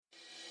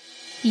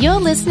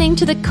You're listening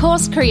to the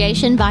Course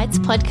Creation Bites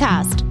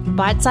podcast,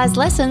 bite-sized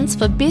lessons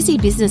for busy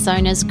business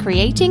owners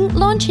creating,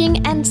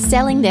 launching, and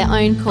selling their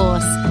own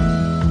course.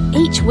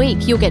 Each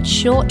week, you'll get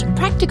short,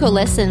 practical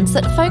lessons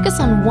that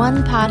focus on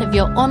one part of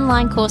your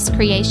online course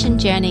creation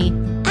journey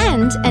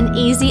and an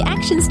easy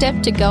action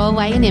step to go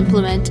away and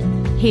implement.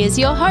 Here's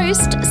your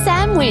host,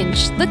 Sam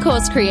Winch, the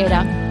course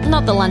creator,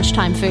 not the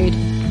lunchtime food.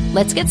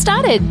 Let's get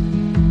started.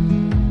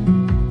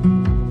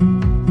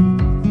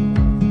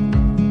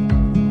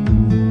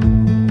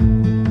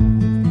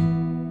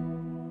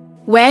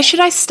 Where should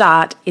I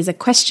start is a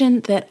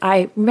question that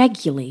I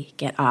regularly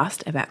get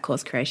asked about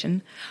course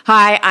creation.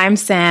 Hi, I'm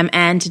Sam,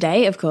 and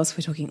today, of course,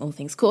 we're talking all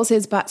things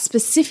courses, but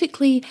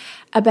specifically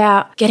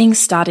about getting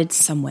started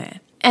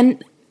somewhere.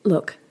 And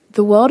look,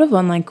 the world of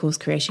online course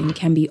creation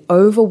can be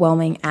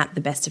overwhelming at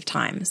the best of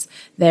times.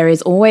 There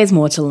is always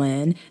more to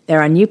learn. There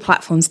are new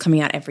platforms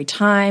coming out every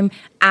time.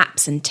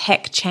 Apps and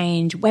tech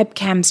change,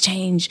 webcams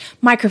change,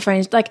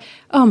 microphones,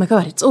 oh my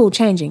God, it's all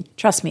changing.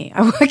 Trust me,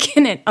 I work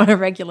in it on a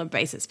regular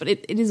basis, but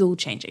it is all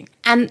changing.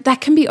 And that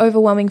can be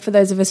overwhelming for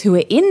those of us who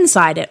are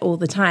inside it all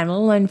the time, let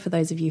alone for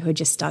those of you who are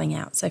just starting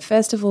out. So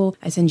first of all,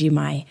 I send you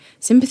my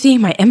sympathy,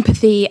 my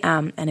empathy,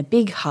 and a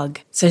big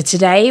hug. So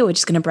today we're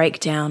just going to break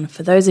down,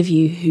 for those of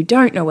you who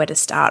don't know where to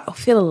start or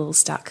feel a little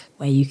stuck,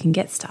 where you can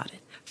get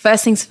started.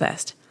 First things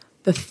first,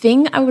 the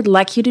thing I would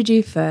like you to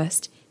do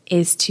first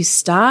is to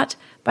start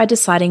by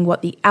deciding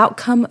what the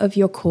outcome of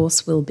your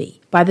course will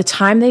be. By the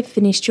time they've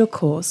finished your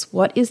course,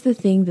 what is the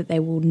thing that they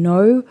will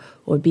know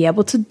or be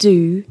able to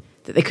do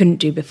that they couldn't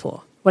do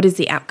before? What is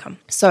the outcome?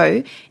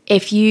 So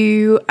if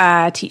you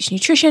teach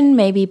nutrition,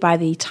 maybe by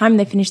the time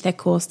they finish their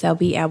course, they'll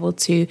be able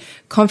to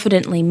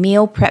confidently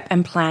meal prep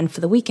and plan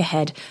for the week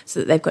ahead so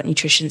that they've got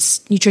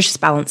nutritious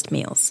balanced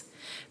meals.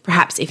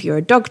 Perhaps if you're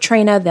a dog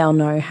trainer, they'll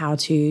know how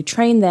to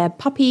train their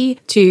puppy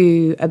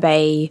to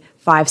obey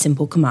 5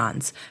 simple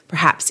commands.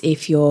 Perhaps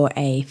if you're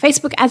a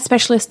Facebook ad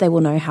specialist, they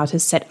will know how to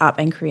set up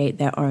and create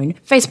their own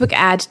Facebook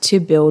ad to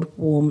build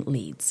warm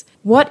leads.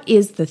 What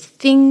is the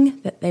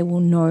thing that they will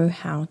know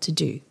how to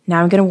do?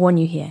 Now, I'm going to warn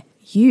you here.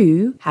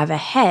 You have a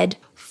head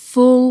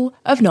full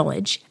of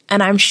knowledge,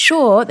 and I'm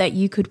sure that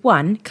you could,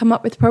 come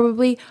up with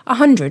probably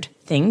 100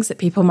 things that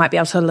people might be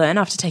able to learn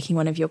after taking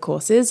one of your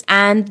courses,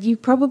 and you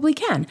probably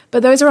can.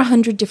 But those are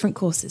 100 different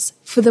courses.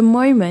 For the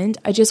moment,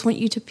 I just want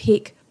you to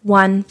pick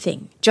one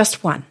thing,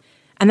 just one.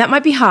 And that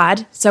might be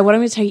hard, so what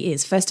I'm going to tell you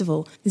is, first of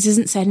all, this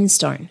isn't set in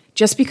stone.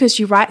 Just because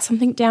you write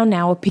something down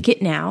now or pick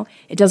it now,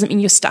 it doesn't mean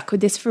you're stuck with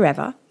this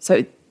forever.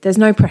 So there's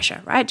no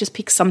pressure, right? Just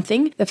pick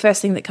something, the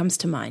first thing that comes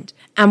to mind.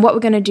 And what we're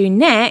going to do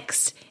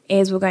next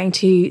is we're going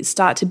to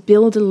start to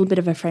build a little bit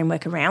of a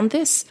framework around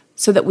this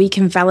so that we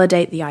can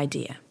validate the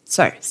idea.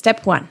 So,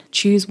 step 1,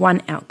 choose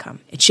one outcome.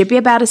 It should be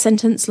about a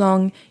sentence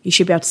long. You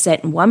should be able to say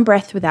it in one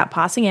breath without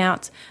passing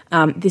out.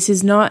 This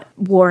is not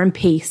War and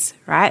Peace,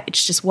 right?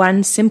 It's just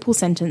one simple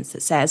sentence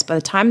that says, by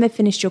the time they've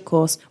finished your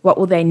course, what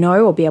will they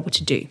know or be able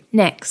to do?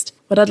 Next,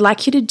 what I'd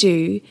like you to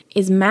do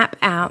is map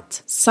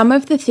out some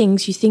of the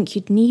things you think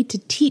you'd need to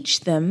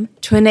teach them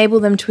to enable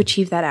them to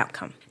achieve that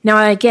outcome.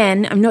 Now,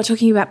 again, I'm not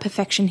talking about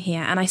perfection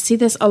here, and I see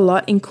this a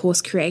lot in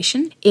course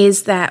creation,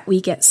 is that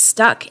we get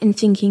stuck in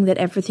thinking that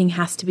everything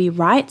has to be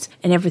right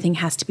and everything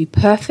has to be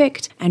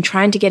perfect and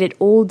trying to get it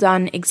all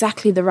done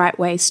exactly the right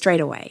way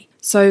straight away.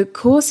 So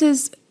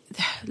courses,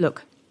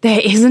 look, there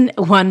isn't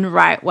one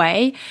right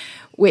way,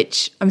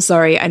 which, I'm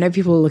sorry, I know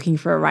people are looking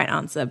for a right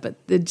answer, but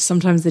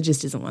sometimes there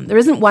just isn't one. There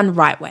isn't one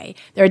right way.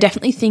 There are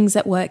definitely things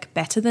that work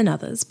better than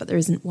others, but there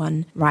isn't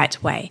one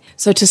right way.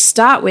 So to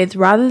start with,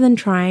 rather than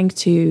trying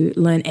to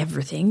learn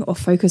everything or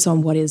focus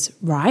on what is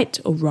right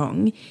or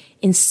wrong,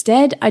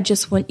 instead, I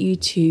just want you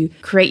to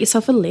create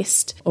yourself a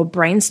list or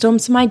brainstorm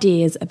some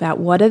ideas about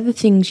what are the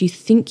things you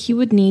think you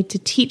would need to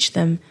teach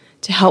them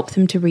to help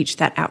them to reach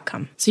that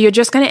outcome. So you're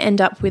just going to end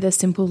up with a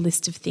simple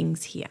list of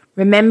things here.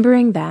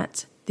 Remembering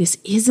that this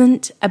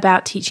isn't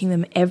about teaching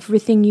them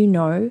everything you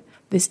know.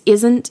 This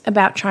isn't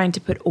about trying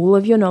to put all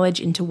of your knowledge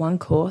into one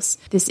course.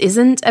 This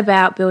isn't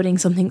about building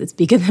something that's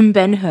bigger than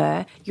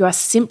Ben-Hur. You are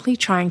simply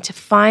trying to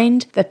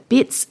find the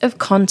bits of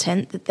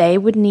content that they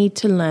would need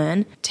to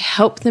learn to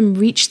help them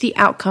reach the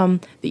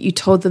outcome that you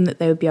told them that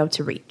they would be able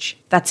to reach.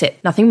 That's it.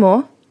 Nothing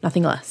more,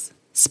 nothing less.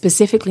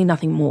 Specifically,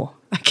 nothing more.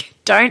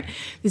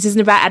 This isn't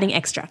about adding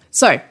extra.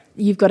 So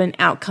you've got an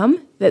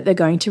outcome that they're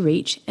going to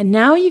reach, and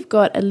now you've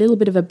got a little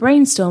bit of a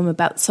brainstorm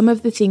about some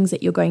of the things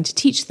that you're going to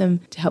teach them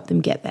to help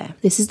them get there.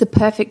 This is the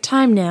perfect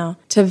time now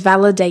to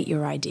validate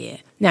your idea.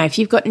 Now, if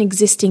you've got an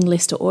existing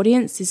list or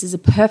audience, this is a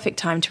perfect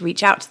time to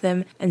reach out to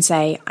them and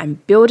say,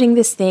 I'm building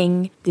this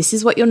thing. This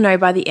is what you'll know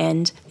by the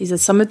end. These are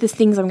some of the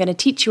things I'm going to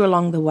teach you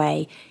along the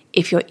way.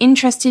 If you're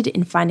interested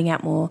in finding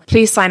out more,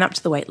 please sign up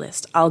to the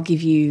waitlist. I'll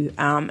give you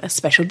a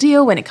special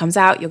deal when it comes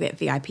out. You'll get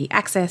VIP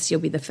access.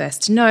 You'll be the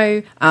first to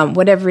know,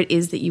 whatever it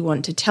is that you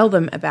want to tell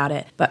them about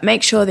it. But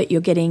make sure that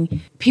you're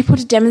getting people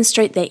to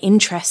demonstrate their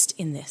interest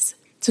in this.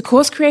 So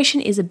course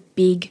creation is a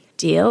big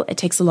deal. It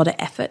takes a lot of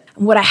effort.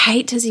 And what I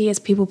hate to see is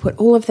people put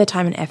all of their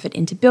time and effort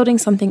into building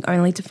something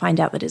only to find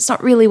out that it's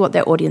not really what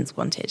their audience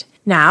wanted.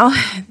 Now,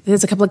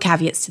 there's a couple of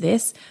caveats to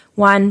this.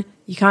 One,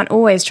 you can't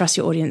always trust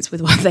your audience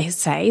with what they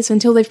say. So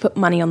until they've put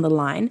money on the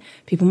line,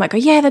 people might go,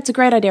 yeah, that's a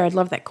great idea. I'd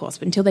love that course.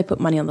 But until they put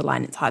money on the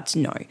line, it's hard to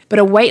know. But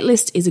a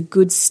waitlist is a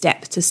good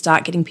step to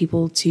start getting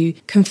people to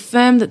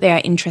confirm that they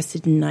are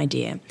interested in an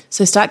idea.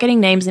 So start getting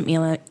names and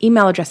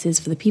email addresses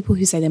for the people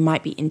who say they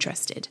might be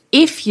interested.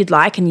 If you'd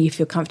like and you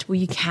feel comfortable,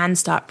 you can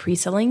start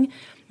pre-selling.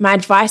 My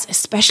advice,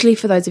 especially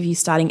for those of you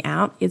starting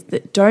out, is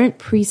that don't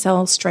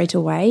pre-sell straight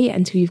away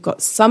until you've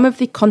got some of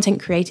the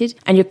content created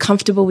and you're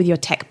comfortable with your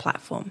tech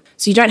platform.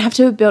 So you don't have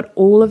to have built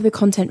all of the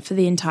content for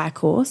the entire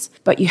course,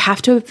 but you have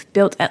to have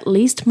built at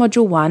least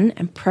module 1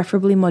 and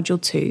preferably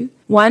module 2.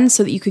 1,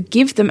 so that you could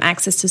give them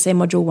access to, say,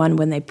 module 1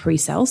 when they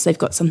pre-sell, so they've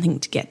got something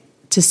to get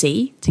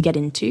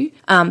into.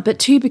 But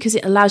 2, because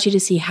it allows you to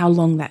see how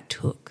long that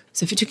took.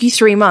 So if it took you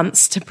 3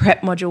 months to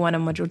prep module 1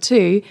 and module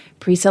 2,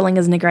 pre-selling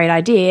isn't a great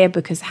idea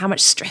because how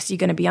much stress are you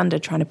going to be under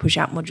trying to push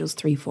out modules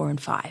 3, 4,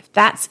 and 5?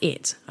 That's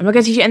it. I'm not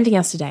going to teach you anything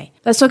else today.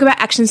 Let's talk about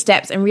action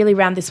steps and really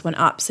round this one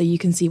up so you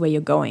can see where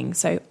you're going.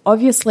 So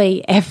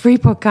obviously every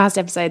podcast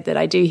episode that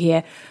I do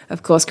here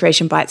of Course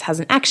Creation Bites has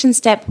an action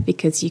step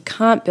because you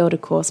can't build a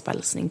course by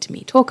listening to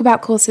me talk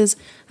about courses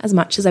as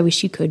much as I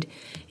wish you could.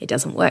 It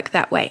doesn't work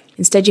that way.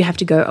 Instead, you have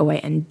to go away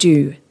and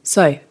do.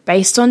 So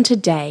based on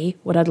today,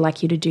 what I'd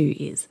like you to do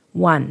is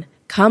 1,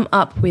 come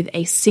up with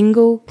a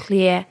single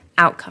clear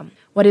outcome.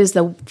 What is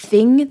the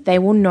thing they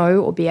will know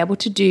or be able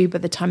to do by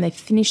the time they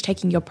finish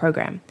taking your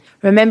program?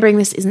 Remembering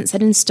this isn't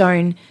set in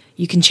stone.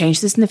 You can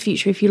change this in the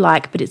future if you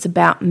like, but it's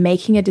about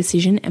making a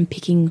decision and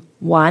picking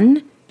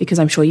one because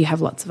I'm sure you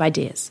have lots of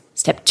ideas.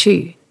 Step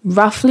 2,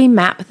 roughly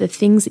map the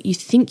things that you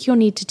think you'll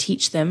need to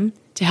teach them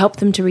to help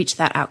them to reach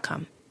that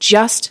outcome.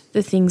 Just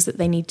the things that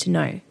they need to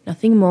know.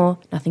 Nothing more,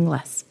 nothing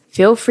less.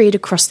 Feel free to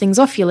cross things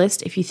off your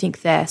list if you think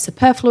they're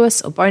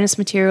superfluous or bonus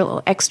material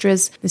or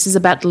extras. This is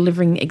about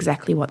delivering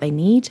exactly what they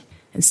need.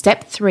 And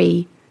step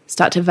 3,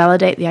 start to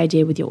validate the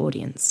idea with your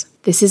audience.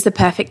 This is the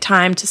perfect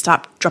time to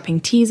start dropping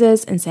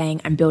teasers and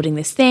saying, I'm building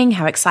this thing.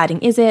 How exciting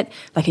is it?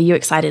 Like, are you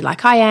excited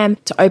like I am?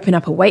 To open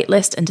up a wait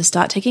list and to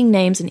start taking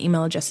names and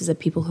email addresses of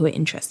people who are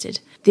interested.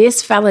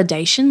 This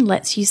validation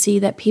lets you see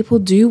that people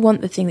do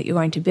want the thing that you're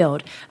going to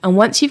build. And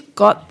once you've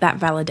got that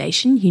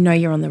validation, you know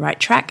you're on the right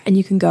track and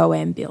you can go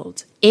away and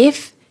build.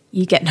 If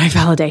you get no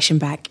validation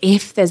back,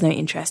 if there's no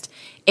interest,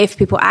 if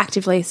people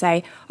actively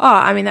say,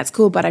 that's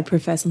cool, but I'd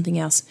prefer something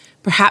else,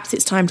 perhaps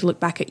it's time to look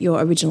back at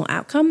your original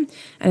outcome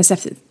and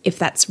assess if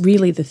that's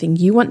really the thing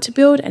you want to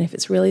build and if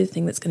it's really the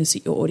thing that's going to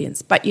suit your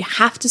audience. But you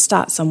have to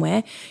start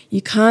somewhere.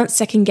 You can't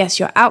second guess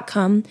your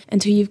outcome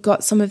until you've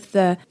got some of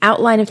the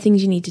outline of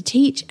things you need to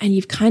teach and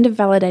you've kind of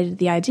validated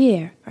the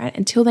idea, right?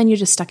 Until then, you're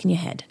just stuck in your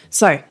head.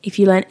 So if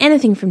you learn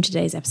anything from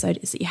today's episode,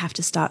 is that you have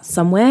to start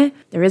somewhere.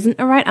 There isn't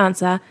a right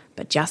answer,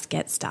 but just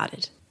get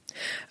started.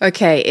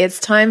 Okay, it's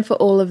time for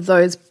all of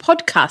those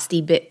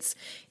podcasty bits.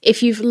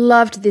 If you've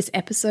loved this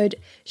episode,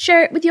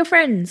 share it with your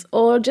friends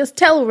or just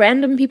tell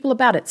random people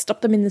about it.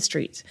 Stop them in the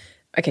street.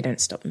 Okay, don't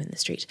stop them in the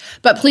street.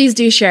 But please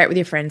do share it with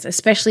your friends,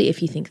 especially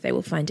if you think they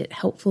will find it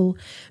helpful.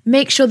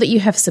 Make sure that you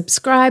have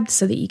subscribed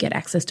so that you get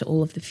access to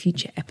all of the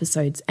future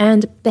episodes.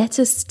 And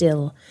better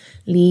still,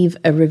 leave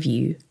a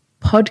review.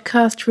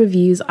 Podcast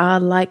reviews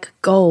are like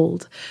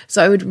gold.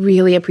 So I would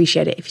really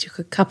appreciate it if you took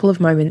a couple of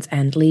moments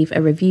and leave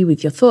a review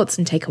with your thoughts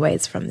and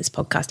takeaways from this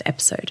podcast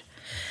episode.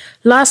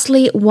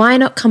 Lastly, why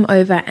not come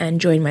over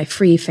and join my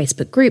free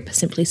Facebook group?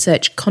 Simply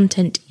search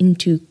Content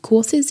Into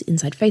Courses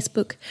inside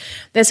Facebook.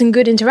 There's some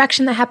good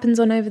interaction that happens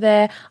on over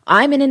there.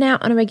 I'm in and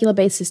out on a regular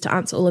basis to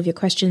answer all of your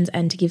questions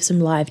and to give some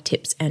live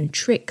tips and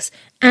tricks.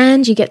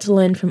 And you get to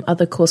learn from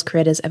other course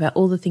creators about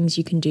all the things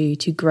you can do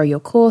to grow your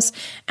course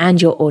and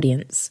your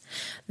audience.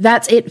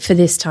 That's it for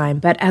this time,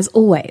 but as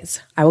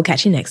always, I will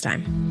catch you next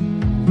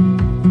time.